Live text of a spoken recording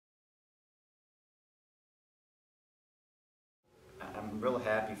real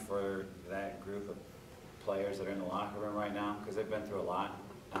happy for that group of players that are in the locker room right now because they've been through a lot.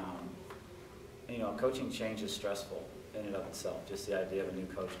 You know, coaching change is stressful in and of itself, just the idea of a new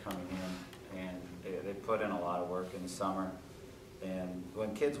coach coming in, and they put in a lot of work in the summer. And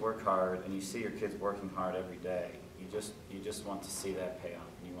when kids work hard and you see your kids working hard every day, you just want to see that pay off,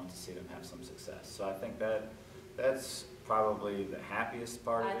 and you want to see them have some success. So I think that's probably the happiest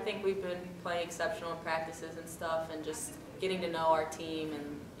part of it. I think we've been playing exceptional practices and stuff, and just getting to know our team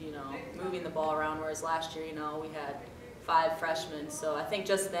and, you know, moving the ball around, whereas last year, you know, we had 5 freshmen. So I think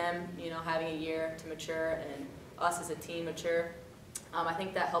just them, you know, having a year to mature and us as a team mature, I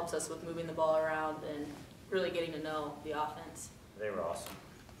think that helps us with moving the ball around and really getting to know the offense. They were awesome.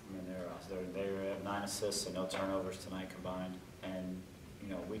 I mean, they were awesome. They were at 9 assists and no turnovers tonight combined. And, you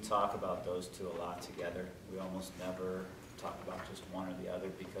know, we talk about those two a lot together. We almost never talk about just one or the other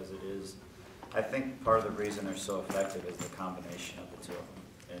because it is, I think part of the reason they're so effective is the combination of the two of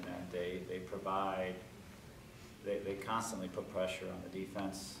them. And that they provide, they constantly put pressure on the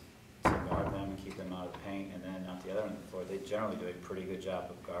defense to guard them and keep them out of the paint. And then at the other end of the floor, they generally do a pretty good job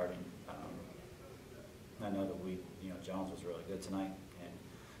of guarding. I know that Jones was really good tonight, and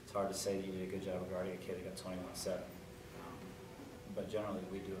it's hard to say that you did a good job of guarding a kid that got 21-7. But generally,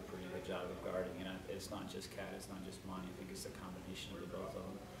 we do a pretty good job of guarding, and it's not just Kat, it's not just mine. I think it's the combination of the both of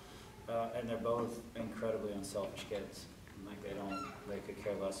them. And they're both incredibly unselfish kids. Like they could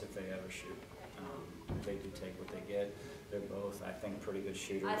care less if they ever shoot. They do take what they get. They're both, I think, pretty good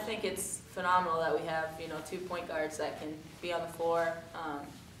shooters. I think it's phenomenal that we have, you know, 2 point guards that can be on the floor.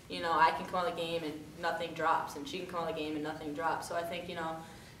 You know, I can come on the game and nothing drops, and she can come on the game and nothing drops. So I think, you know,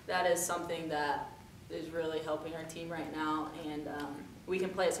 that is something that is really helping our team right now, and we can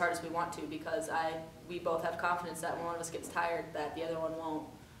play as hard as we want to because we both have confidence that when one of us gets tired, that the other one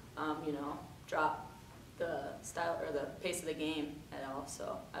won't, you know, drop the style or the pace of the game at all.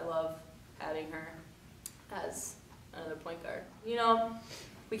 So I love having her as another point guard. You know,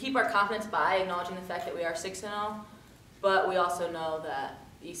 we keep our confidence by acknowledging the fact that we are 6-0, but we also know that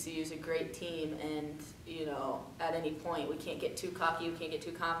ECU is a great team, and, you know, at any point we can't get too cocky, we can't get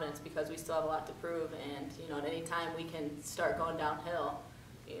too confident because we still have a lot to prove, and, you know, at any time we can start going downhill.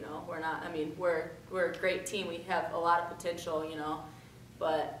 You know, we're a great team, we have a lot of potential, you know,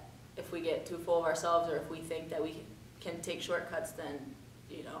 but if we get too full of ourselves or if we think that we can take shortcuts, then,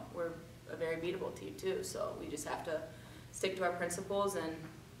 you know, we're a very beatable team too. So we just have to stick to our principles and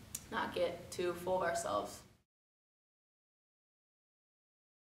not get too full of ourselves.